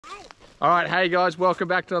All right, hey guys, welcome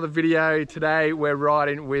back to another video. Today we're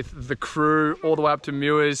riding with the crew all the way up to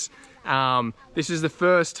Muirs. This is the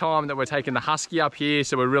first time that we're taking the Husky up here,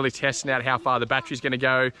 so we're really testing out how far the battery's gonna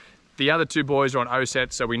go. The other two boys are on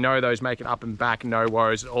Oset, so we know those make it up and back, no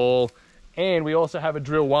worries at all. And we also have a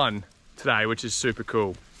drill one today, which is super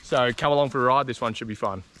cool. So come along for a ride, this one should be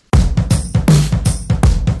fun.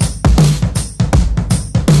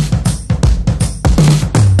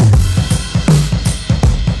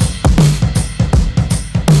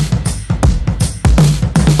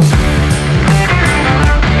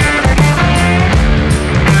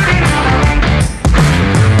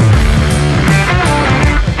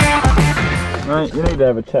 You need to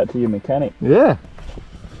have a chat to your mechanic. Yeah.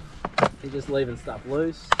 You're just leaving stuff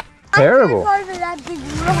loose. Terrible. I over that big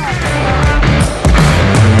rock.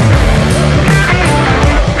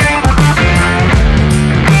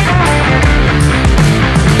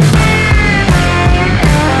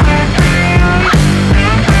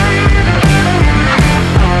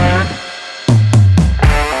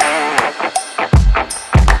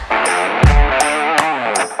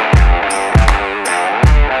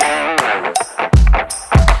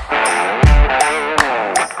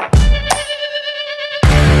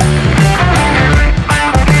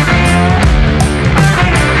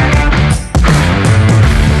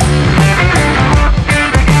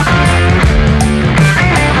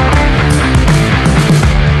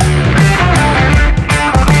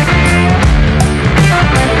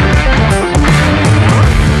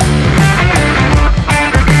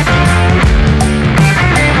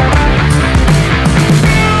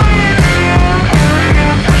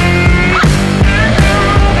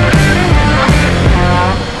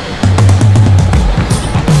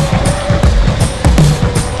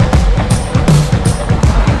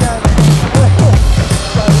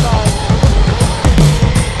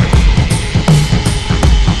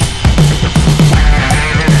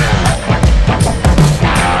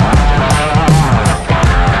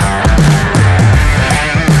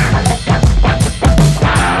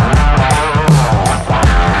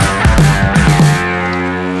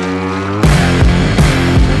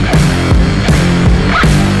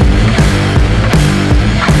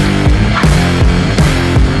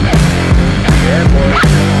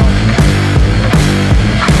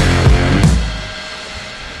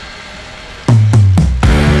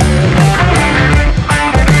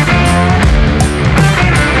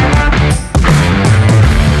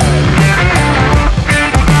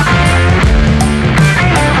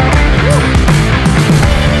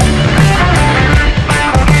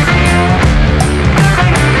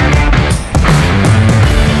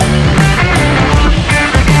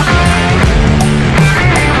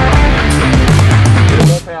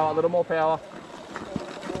 A little more power.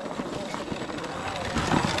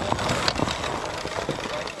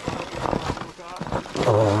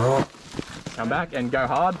 Come back and go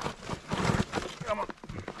hard. Come on.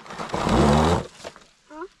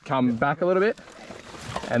 Come back a little bit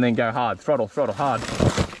and then go hard. Throttle, throttle, hard.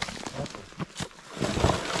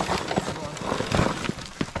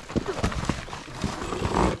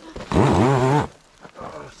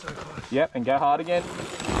 Yep, and go hard again.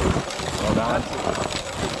 Well done.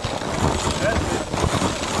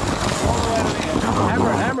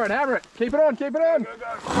 Hammer it, hammer it. Keep it on, keep it on. Go, go,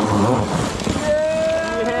 go.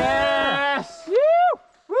 Yeah. Yes! Woo!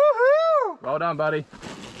 Woohoo! Well done, buddy.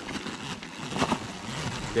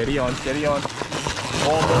 Steady on, steady on.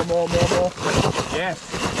 More. Yes.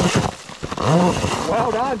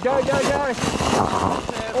 Well done, go, go, go.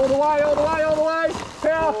 All the way, all the way, all the way.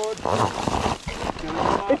 Power.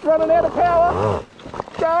 It's running out of power.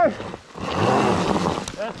 Go.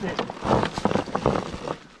 That's it.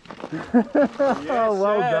 Yes, oh,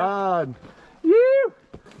 well done. You.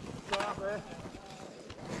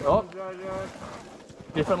 Oh.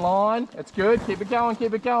 Different line. It's good. Keep it going.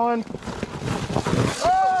 Keep it going.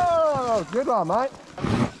 Oh, good one, mate.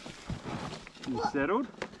 You settled?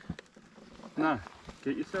 No.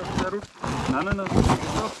 Get yourself settled. No. Get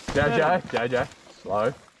yourself settled. Jojo.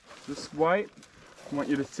 Slow. Just wait. I want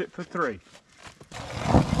you to sit for 3.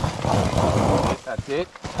 That's it.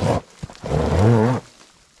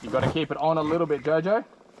 You've got to keep it on a little bit, Jojo.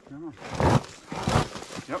 Come on.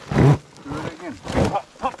 Yep. Do it again.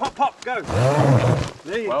 Pop, go.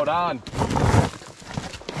 There you go. Well done.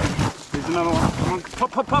 Here's another one.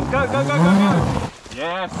 Come on. Pop, go.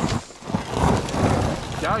 Yes.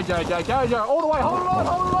 Go, Jojo. All the way. Hold it on.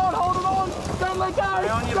 Don't let go. Stay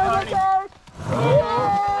on your Don't let pony. go.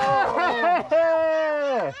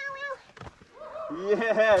 Yeah.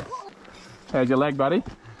 Yes. How's your leg, buddy?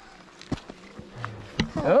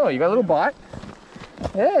 Oh, you got a little bite.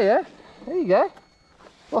 Yeah. There you go.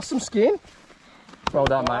 Lost some skin? Well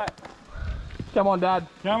done, mate. Come on, Dad.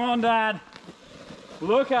 Come on, Dad.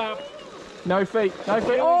 Look up. No feet, no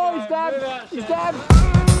feet. Oh, he's dabbed. He's dabbed.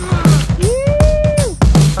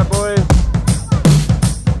 Hi, boys.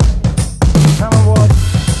 Come on, boys.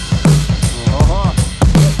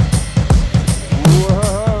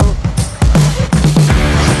 Whoa.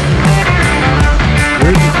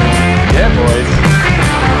 Yeah, boys.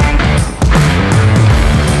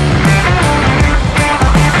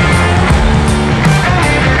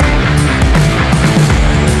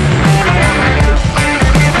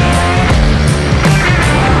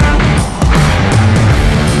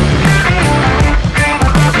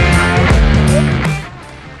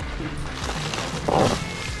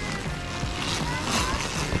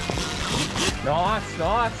 Nice,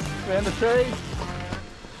 nice. Found the tree.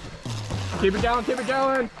 Keep it going, keep it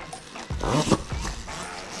going.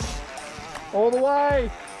 All the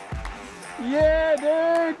way. Yeah,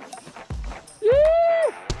 dude.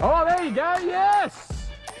 Yeah. Oh, there you go,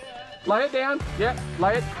 yes. Lay it down. Yep,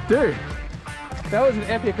 lay it. Dude, that was an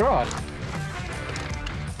epic ride.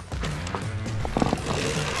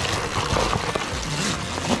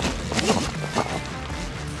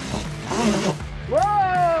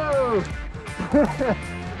 Whoa!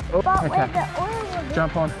 But Okay. where the oil was.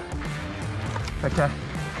 Jump on. Okay.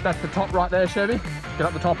 That's the top right there, Chevy. Get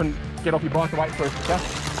up the top and get off your bike and wait for us, okay?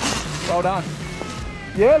 Well done.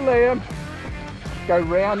 Yeah, Liam. Go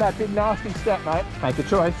round that big nasty step, mate. Make a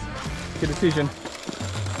choice. Good decision.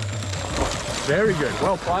 Very good.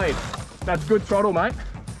 Well played. That's good throttle, mate.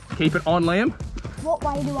 Keep it on, Liam. What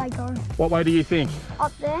way do I go? What way do you think?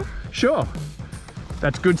 Up there? Sure.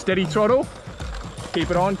 That's good steady throttle.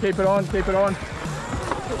 Keep it on, keep it on, keep it on.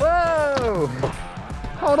 Whoa!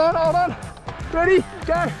 Hold on, hold on. Ready?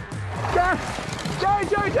 Go! Go! Go,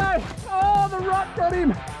 JJ! Oh, the rut got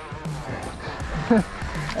him!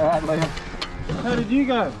 All right, Liam. How did you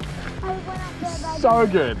go? I went up there, baby. So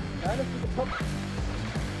good.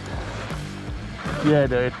 Yeah,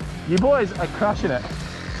 dude. You boys are crushing it.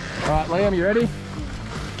 All right, Liam, you ready?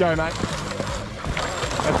 Go, mate.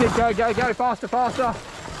 That's it, go, go, go, faster, faster.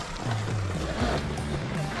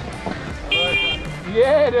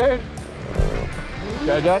 Yeah, dude.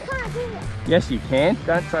 Go, go. Can't do it. Yes, you can.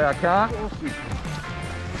 Don't say I can't.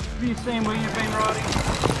 Have you seen where you've been riding?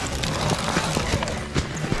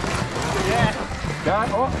 Yeah. Go.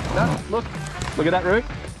 Oh, no, look. Look at that root.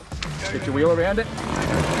 Get your wheel around it.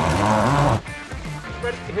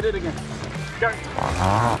 Ready? Hit it again. Go.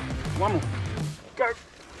 One more. Go.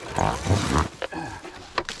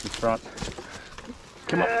 In front.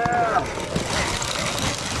 Come on.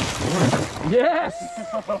 Yes!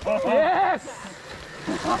 Yes!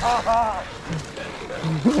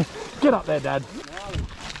 Get up there, Dad.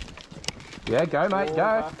 Yeah, go, mate.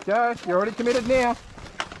 Go. Go. You're already committed now.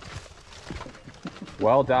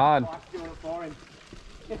 Well done. Just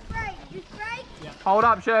brake, just brake. Hold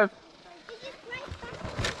up, Chev. Just brake.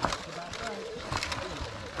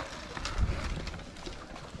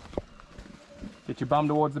 Get your bum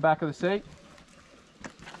towards the back of the seat.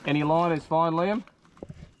 Any line is fine, Liam.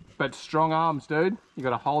 But strong arms, dude. You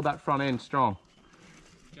got to hold that front end strong.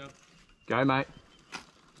 Go. Go, mate.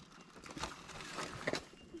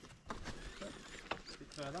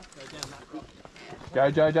 Further, go down that rock.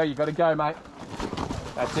 Go, Jojo. You got to go, mate.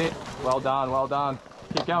 That's it. Well done, well done.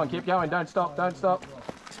 Keep going, keep going. Don't stop, don't stop.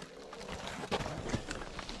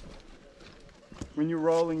 When you're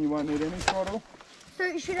rolling, you won't need any throttle.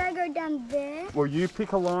 So should I go down there? Well, you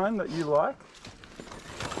pick a line that you like.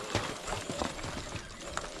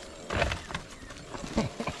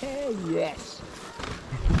 Yes.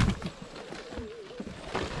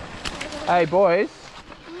 Hey, boys.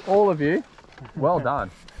 All of you. Well done.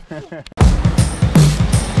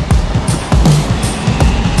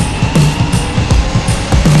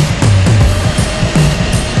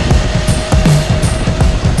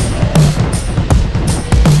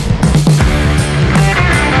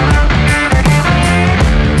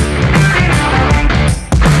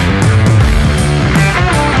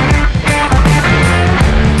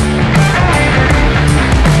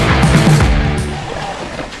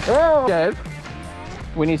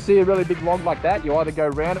 When you see a really big log like that, you either go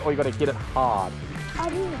around it or you got to hit it hard. I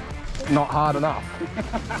do. Not hard enough.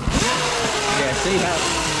 Yeah, see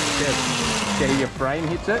how your frame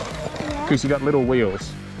hits it? Yeah. Because you got little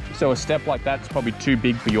wheels. So a step like that's probably too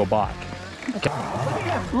big for your bike. Okay.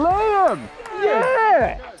 Liam!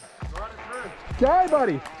 Yeah! Go,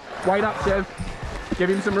 buddy. Wait up, Chev. Give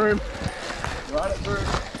him some room. Ride it through.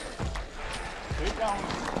 Keep going.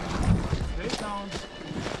 Keep going.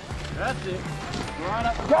 That's it. Right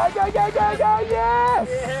up. Go, go, go, go, go, yes!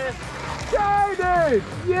 Yes. Go, dude!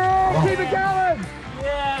 Yeah, keep it going!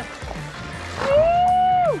 Yes!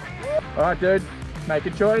 Woo! All right, dude, make a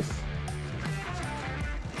choice.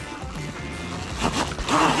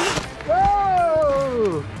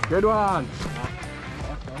 Whoa! Good one.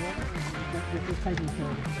 This is taking care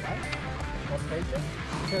of it today. Not patient.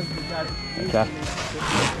 Because we got Okay.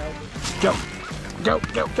 Go, go,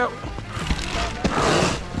 go, go.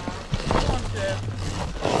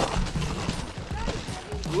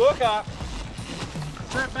 Look up.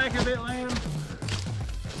 Step back a bit, Liam.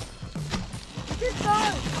 Just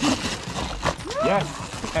go.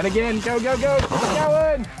 Yes. And again, go, go, go. Keep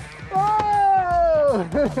going. Whoa!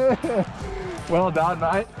 Well done,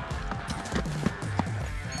 mate.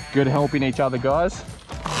 Good helping each other, guys.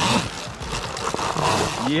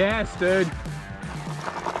 Yes, dude.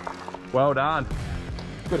 Well done.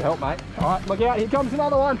 Good help, mate. All right, look out. Here comes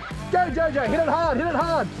another one. Go, Jojo. Hit it hard. Hit it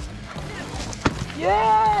hard.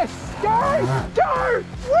 Yes! Go! Go!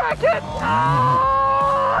 Work it!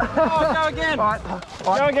 Ah! Oh, go again. All right.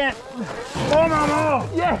 Go again. More, more, more.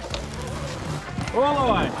 Yes! All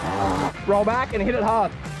the way. Roll back and hit it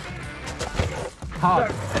hard.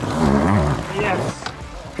 Hard. Yes.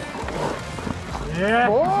 Yeah.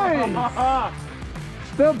 Boys!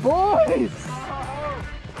 The boys!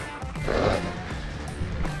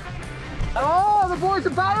 Oh, the boys are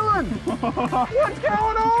bailing! What's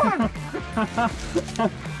going on?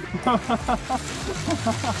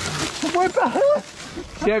 We're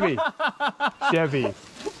bailing! Chevy,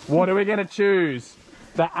 what are we going to choose?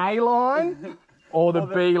 The A line or the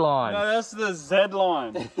B line? No, that's the Z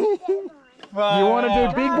line. You want to do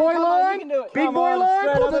big boy line? can do it. Big Come boy on, line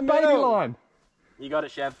straight or up the the baby middle. line? You got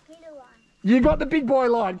it, Chev. Either one. You got the big boy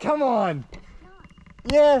line, come on.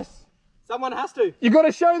 Yes. Someone has to. You got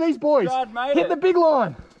to show these boys. God made Hit it. the big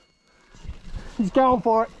line. He's going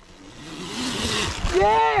for it.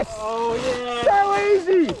 Yes! Oh yeah. So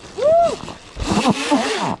easy. Woo!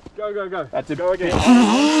 Go, go, go. That's it. Go again.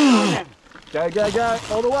 Go, go, go.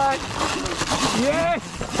 All the way. Yes!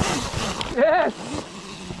 Yes!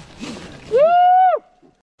 Woo!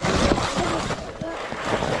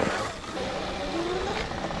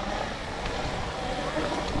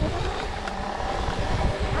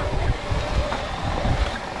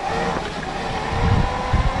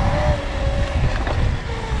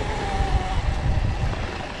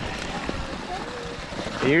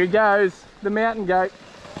 Here he goes, the mountain goat.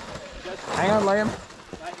 Hang on, Liam.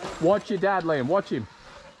 Watch your dad, Liam. Watch him.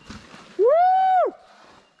 Woo!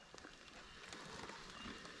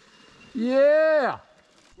 Yeah!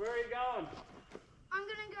 Where are you going? I'm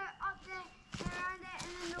gonna go up there, around there, and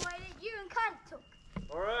then the way that you and Kat took.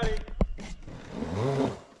 Alrighty.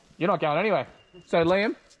 You're not going anywhere. So,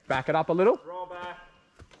 Liam, back it up a little. Roll back.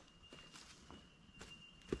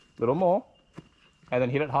 Little more. And then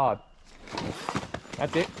hit it hard.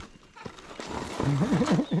 That's it.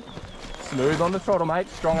 Smooth on the throttle, mate.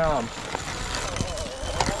 Strong arm.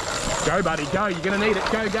 Go, buddy, go. You're going to need it.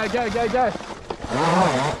 Go, go, go, go, go.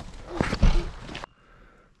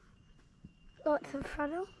 Lots of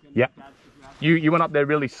throttle. Yep. You went up there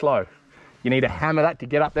really slow. You need to hammer that to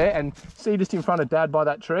get up there. And see just in front of Dad by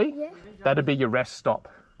that tree? Yeah. That'd be your rest stop.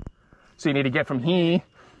 So you need to get from here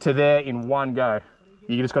to there in one go.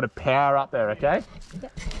 You just got to power up there, okay?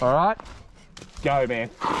 Yep. All right? Go, man.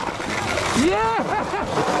 Yeah!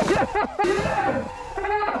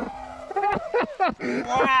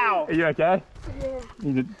 Wow. Are you okay? Yeah.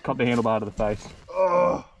 You just caught the handlebar to the face.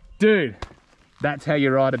 Oh. Dude, that's how you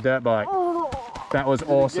ride a dirt bike. Oh. That was Get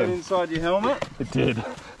awesome. inside your helmet. It did.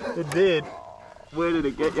 It did. Where did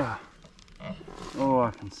it get you? Oh, I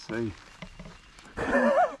can see.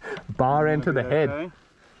 Bar end to the head. Okay.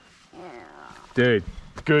 Dude,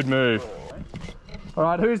 good move. All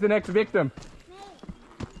right, who's the next victim?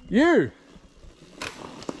 You.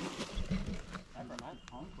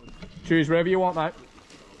 Choose wherever you want, mate.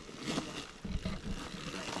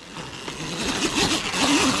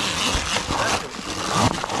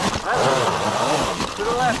 To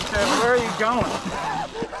the left, Jeff. Where are you going?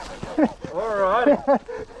 Alright.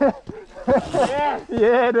 Yeah.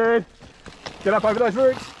 Yeah, dude. Get up over those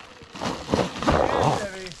roots.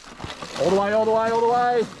 All the way, all the way, all the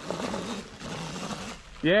way.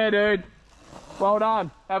 Yeah, dude. Well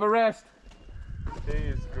done. Have a rest. He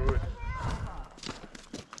is good.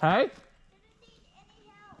 Hey?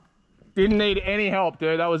 Didn't need any help,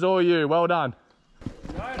 dude. That was all you. Well done.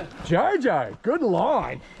 Jojo, good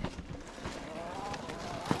line.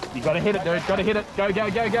 You gotta hit it, dude. Gotta hit it. Go, go,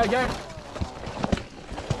 go, go, go.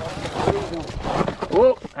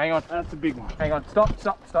 Oh, hang on. That's a big one. Hang on. Stop,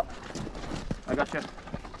 stop, stop. I got you.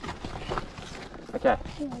 Okay.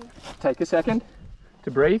 Take a second.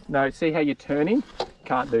 to breathe. No, see how you're turning?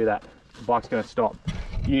 Can't do that. The bike's going to stop.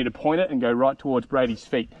 You need to point it and go right towards Brady's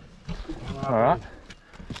feet. All right.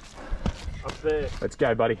 Up there. Let's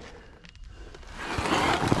go, buddy.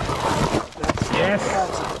 Yes.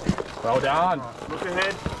 Well done. Look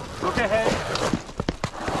ahead. Look ahead.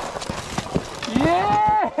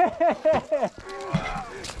 Yeah.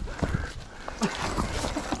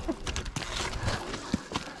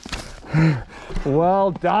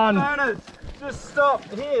 Well done. Jonas, just stop.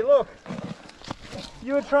 Here, look.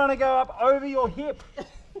 You were trying to go up over your hip.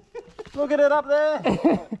 Look at it up there.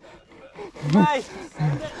 Mate,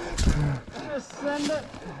 send it. Just send it.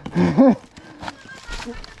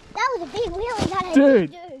 That was a big wheelie that I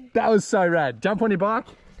Dude, did do. that was so rad. Jump on your bike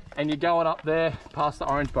and you're going up there past the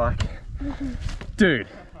orange bike. Dude,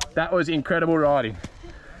 that was incredible riding.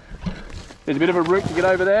 There's a bit of a route to get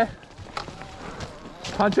over there.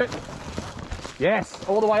 Punch it. Yes,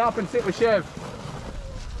 all the way up and sit with Chev.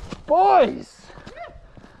 Boys,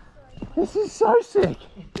 this is so sick.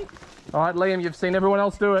 All right, Liam, you've seen everyone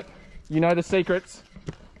else do it. You know the secrets.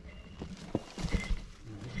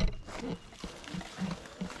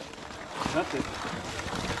 That's it.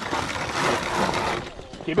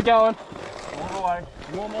 Keep it going. All the way.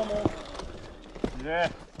 More. Yeah.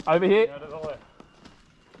 Over here. Out of the left.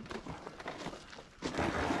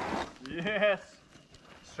 Yes.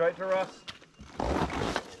 Straight to Russ.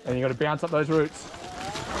 And you got to bounce up those roots.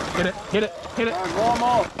 Hit it, hit it, hit it. One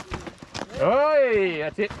more. Oi,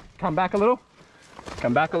 that's it. Come back a little.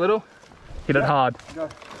 Come back a little. Hit it hard. Go.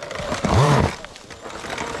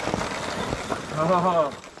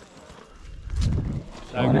 Oh.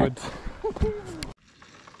 So good.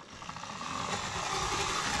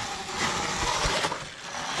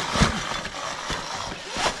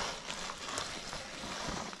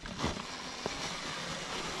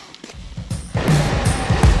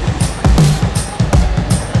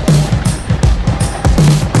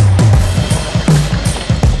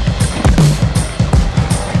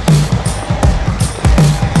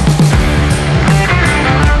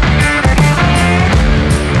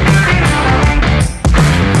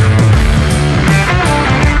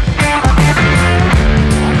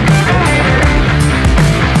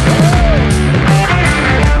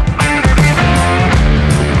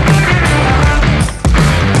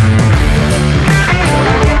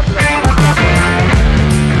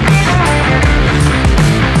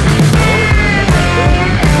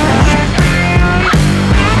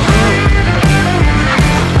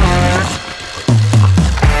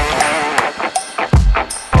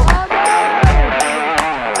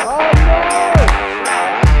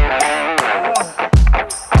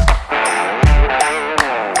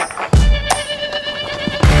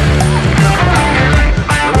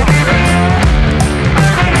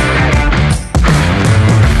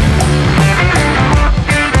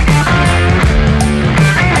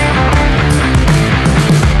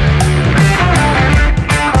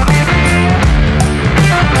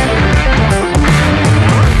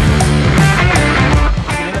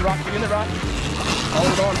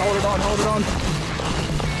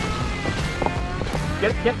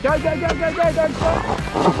 Go, don't stop.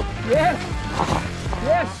 Yes.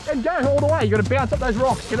 Yes, and go all the way. You got to bounce up those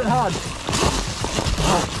rocks. Get it hard.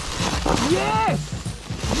 Yes.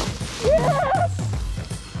 Yes.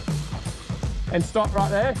 And stop right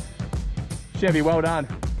there. Chevy, well done.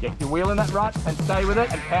 Get your wheel in that rut and stay with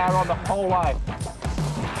it and power on the whole way.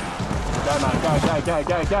 Go, mate.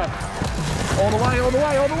 Go. All the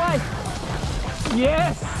way.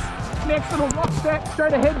 Yes. Next little rock step.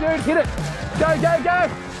 Straight ahead, dude. Hit it.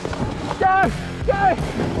 Go.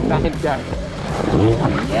 Nothing to go.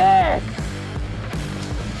 Yes.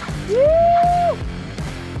 Woo.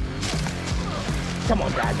 Come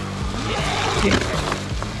on, Dad. Yes.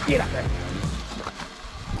 Get up there.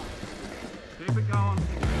 Keep it going.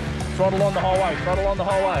 Throttle on the whole way. Throttle on. Go.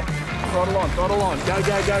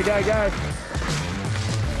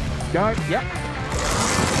 Go. Yep.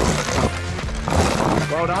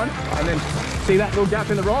 Well done. And then see that little gap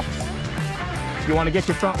in the rocks? You want to get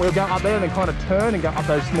your front wheel, go up there and then kind of turn and go up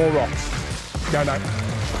those small rocks. Go, mate.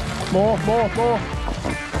 More.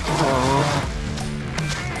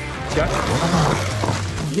 Go.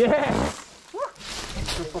 Yes.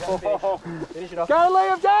 Finish it off. Go,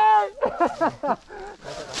 Liam, go!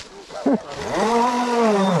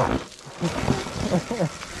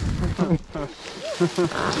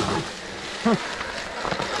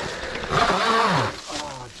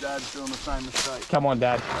 Oh, Dad's doing the same mistake. Come on,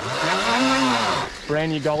 Dad.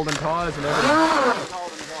 Brand new golden tyres and everything.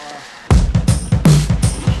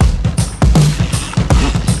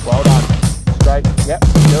 Well done. Straight. Yep.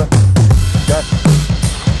 Do it. Go.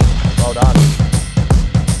 Well done.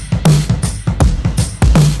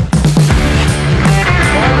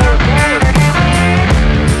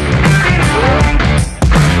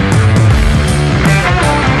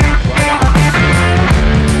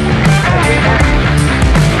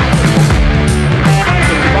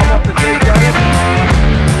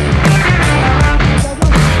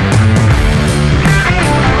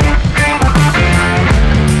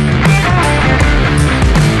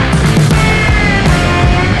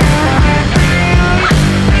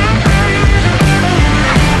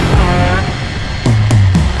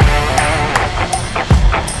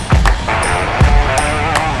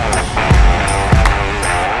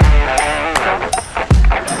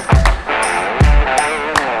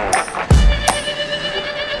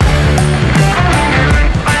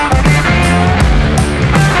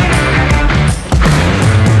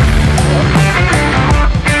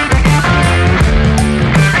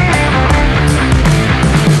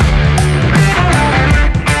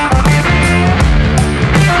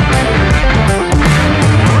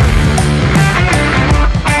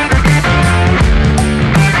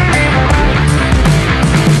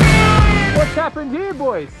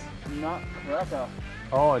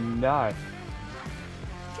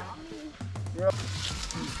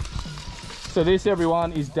 So this,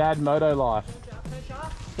 everyone, is dad moto life.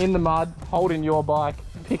 In the mud, holding your bike,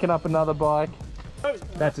 picking up another bike.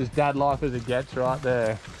 That's as dad life as it gets right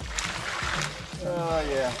there. Oh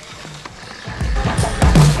yeah.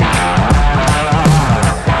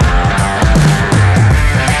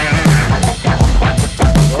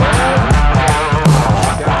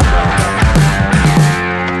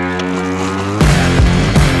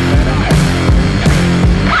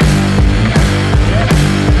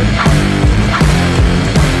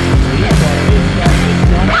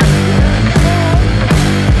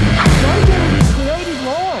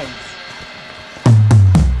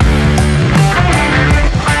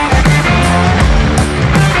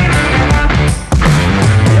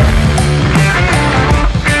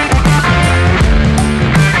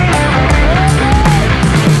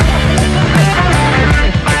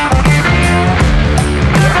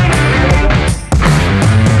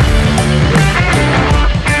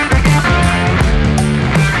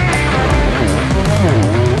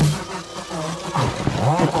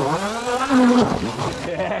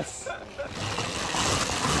 Yes!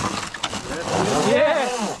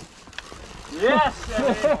 Yes! Yes!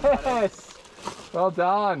 Yes! Well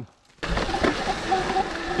done.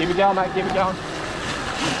 Keep it going, mate, keep it going.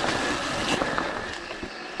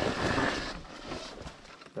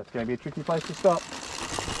 That's going to be a tricky place to stop.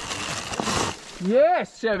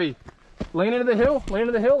 Yes, Chevy! Lean into the hill,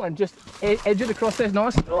 and just edge it across there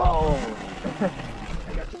nice. Oh.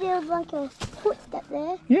 Feels like a footstep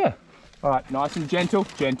there. Yeah. All right, nice and gentle,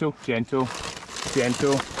 gentle, gentle,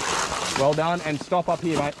 gentle. Well done, and stop up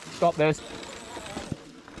here, mate. Stop there.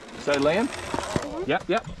 So, Liam? Yep,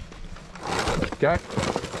 yep. Go.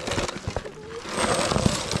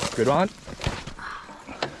 Good one.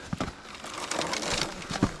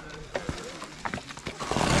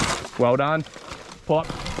 Well done. Pull up.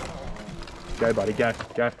 Go, buddy, go,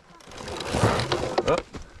 go. Oh.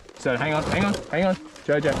 So, hang on.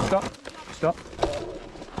 Jojo, stop.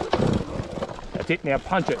 That's it, now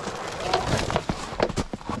punch it.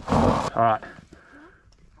 All right,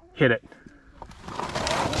 hit it.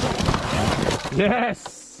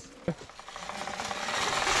 Yes!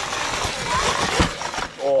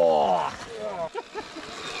 Oh!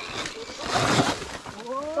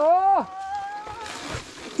 Oh!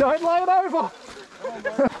 Don't lay it over!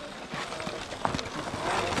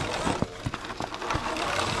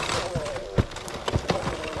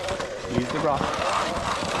 Use the brush.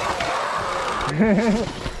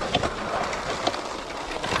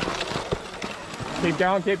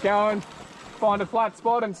 Keep going. Find a flat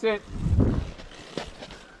spot and sit.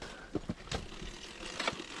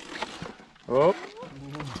 Oh.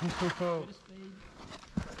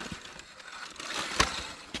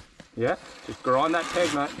 Yeah, just grind that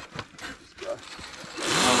peg, mate.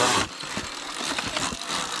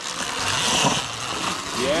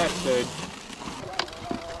 Yes, dude.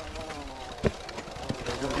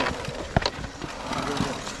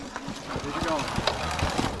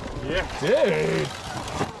 Yeah, dude.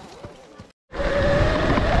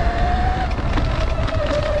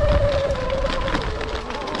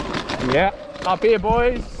 Yeah, up here,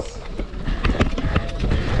 boys.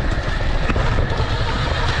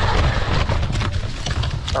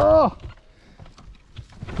 Oh.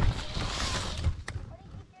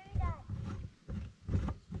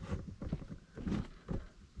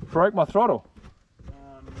 Broke my throttle.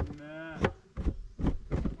 No.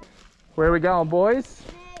 Where are we going, boys?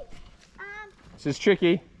 Hey, This is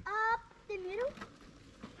tricky. up the middle.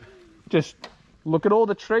 Just look at all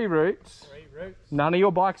the tree roots. None of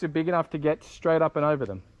your bikes are big enough to get straight up and over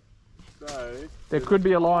them. So There could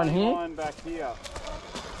be a line here. line back here.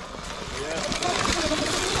 Yeah.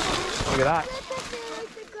 Look at that.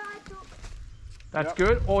 That's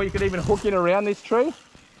good. Or you could even hook in around this tree.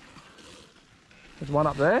 There's one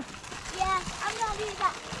up there. Yeah, I'm gonna do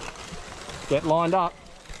that. Get lined up.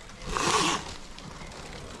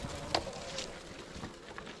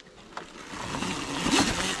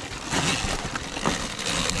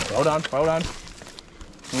 Well done, well done.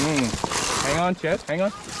 Hang on, Chess, hang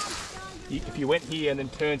on. If you went here and then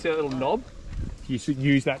turned to that little knob, you should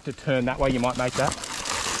use that to turn that way, you might make that.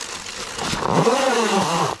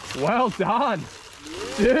 Well done.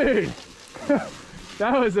 Dude,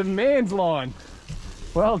 that was a man's line.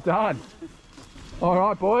 Well done. All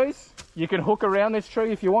right, boys, you can hook around this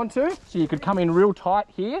tree if you want to. So you could come in real tight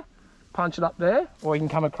here, punch it up there, or you can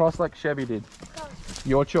come across like Chevy did.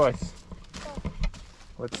 Your choice.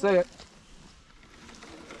 Let's see it.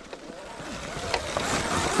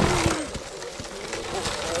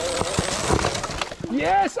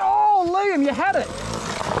 Yes! Oh, Liam, you had it!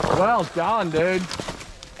 Well done, dude.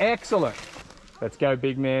 Excellent. Let's go,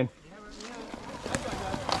 big man.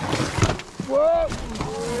 Whoa!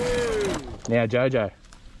 Now, Jojo,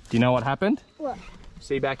 do you know what happened? What?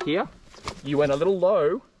 See back here? You went a little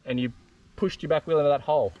low and you pushed your back wheel into that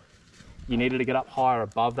hole. You needed to get up higher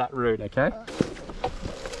above that root, okay?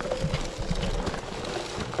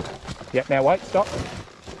 Yep, now wait, stop.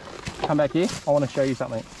 Come back here. I want to show you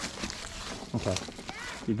something. Okay.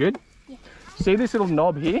 You good? Yeah. See this little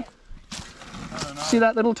knob here? See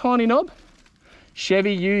that little tiny knob?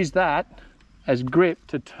 Chevy used that as grip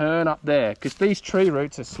to turn up there because these tree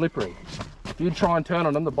roots are slippery. If you try and turn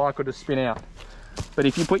on them, the bike will just spin out. But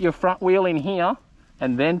if you put your front wheel in here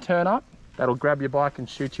and then turn up, that'll grab your bike and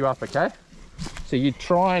shoot you up, okay? So you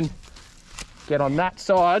try and get on that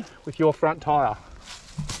side with your front tyre.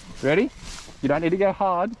 Ready? You don't need to go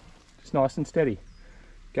hard, just nice and steady.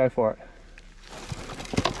 Go for it.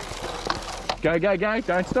 Go, go, go,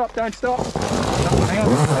 don't stop, don't stop. Stop, hang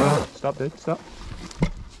on. Stop, dude, stop.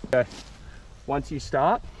 Okay. Once you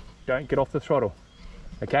start, don't get off the throttle.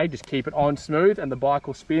 Okay, just keep it on smooth and the bike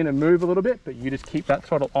will spin and move a little bit, but you just keep that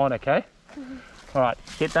throttle on, okay? All right,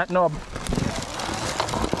 hit that knob.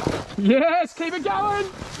 Yes, keep it going.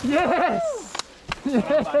 Yes,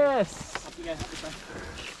 yes.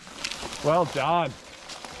 Well done.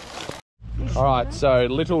 All right, so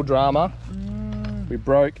little drama. We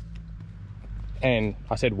broke, and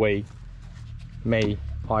I said I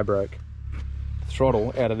broke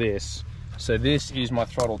throttle out of this. So this is my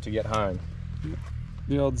throttle to get home.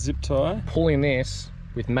 The old zip tie. Pulling this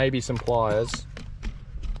with maybe some pliers.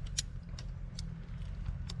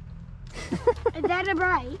 Is that a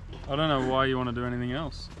break? I don't know why you want to do anything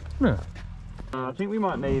else. Yeah. I think we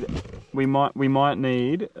might need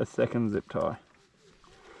a second zip tie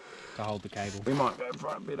to hold the cable. We might go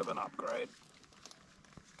for a bit of an upgrade.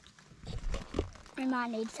 We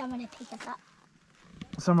might need someone to pick us up.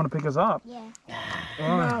 Someone to pick us up? Yeah.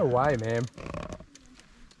 No way, man.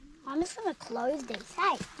 I'm just gonna close these.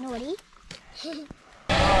 Hey, naughty.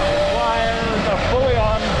 Pliers are fully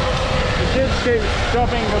on. The kids keep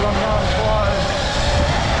stopping because I'm going pliers.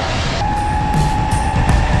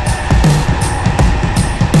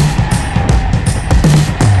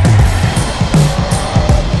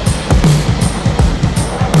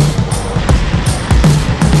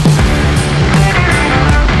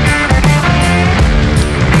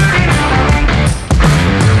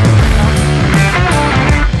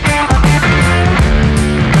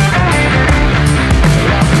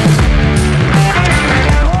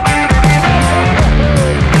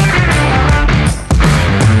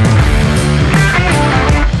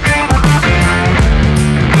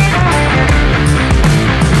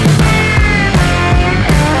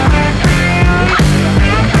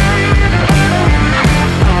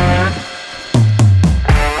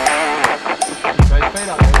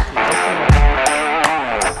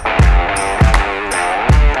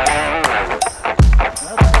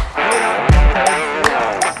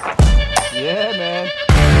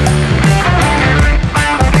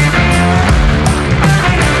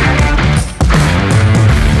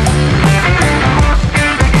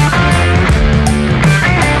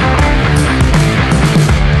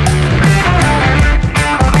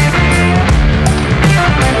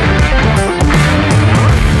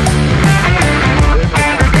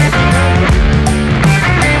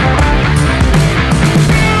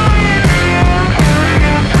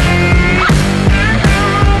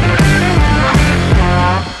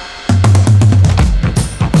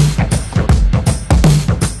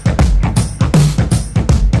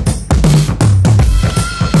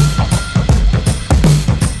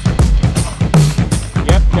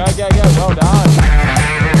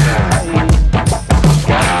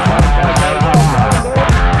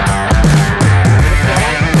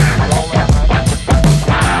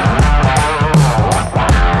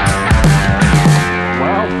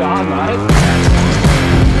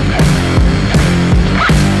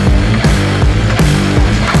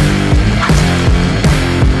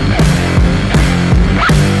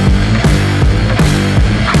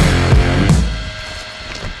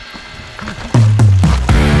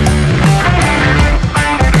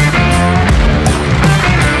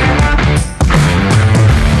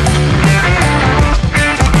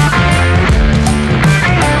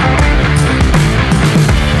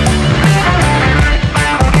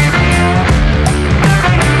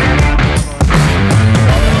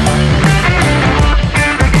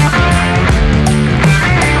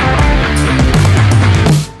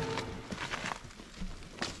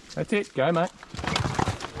 That's it, go mate.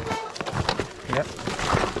 Yep.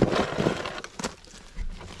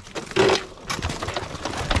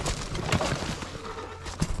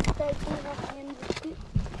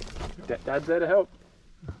 Dad's there to help.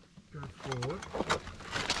 Go forward.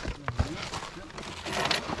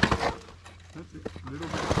 That's it. A little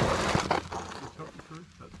bit. Just help you through.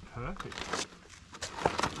 That's perfect.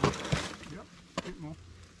 Yep. A bit more.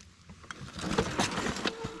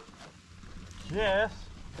 Yes.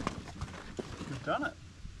 You've done it.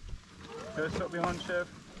 Go stop behind, Chef.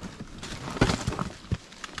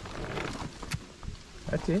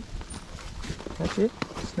 That's it. That's it.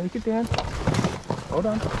 Sneak it down. Hold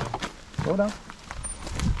on. Hold on.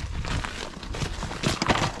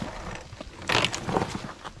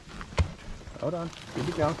 Hold on. Keep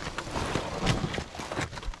it going.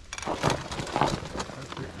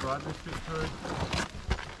 That's it. Ride this bit through.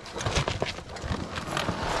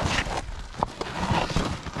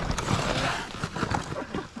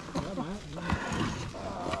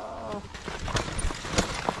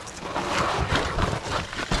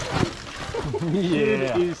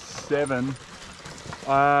 Yeah. Kid is 7.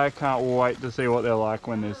 I can't wait to see what they're like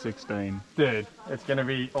when they're 16. Dude, it's going to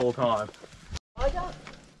be all time.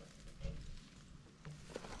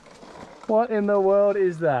 What in the world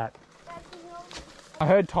is that? I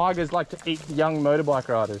heard tigers like to eat young motorbike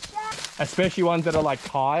riders, especially ones that are like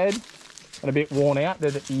tired and a bit worn out.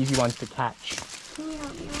 They're the easy ones to catch. Can you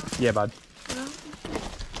help me out? Yeah, bud.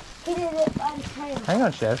 He did it by the tail. Hang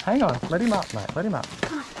on, Chef. Hang on. Let him up, mate. Let him up.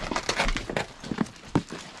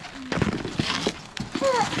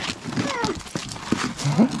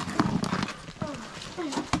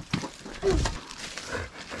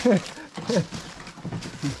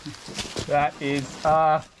 That is,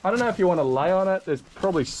 I don't know if you want to lay on it. There's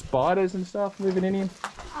probably spiders and stuff moving in him.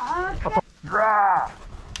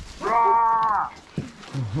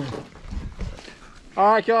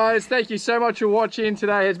 Alright guys, thank you so much for watching.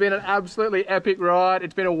 Today has been an absolutely epic ride.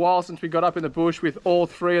 It's been a while since we got up in the bush with all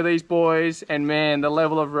 3 of these boys, and man, the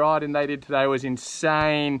level of riding they did today was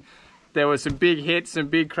insane. There were some big hits, some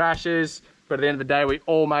big crashes, but at the end of the day we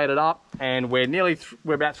all made it up, and we're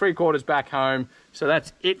we're about 3/4 back home. So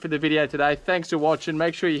that's it for the video today. Thanks for watching.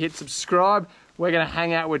 Make sure you hit subscribe. We're gonna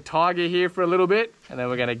hang out with Tiger here for a little bit, and then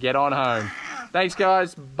we're gonna get on home. Thanks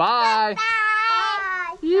guys, bye.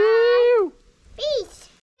 Bye. You. Peace.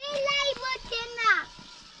 Hey, like watching that.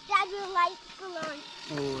 Dad will like the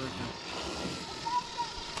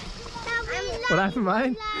What happened,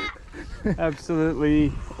 mate?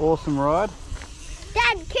 Absolutely awesome ride.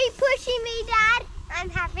 Dad, keep pushing me, Dad. I'm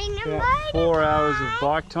having a About 4 hours of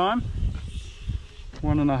bike time.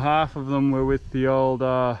 1.5 of them were with the old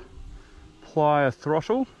plier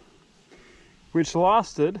throttle, which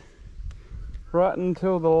lasted right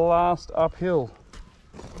until the last uphill.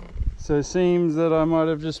 So it seems that I might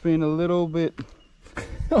have just been a little bit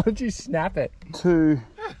Why did you snap it? too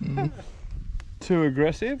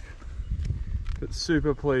aggressive, but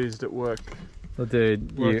super pleased it worked. Well,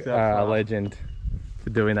 dude, you Worked out are a fast. legend for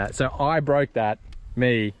doing that. So I broke that,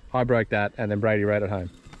 I broke that, and then Brady rode it home.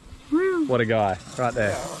 What a guy, right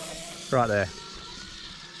there, right there,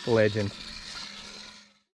 legend.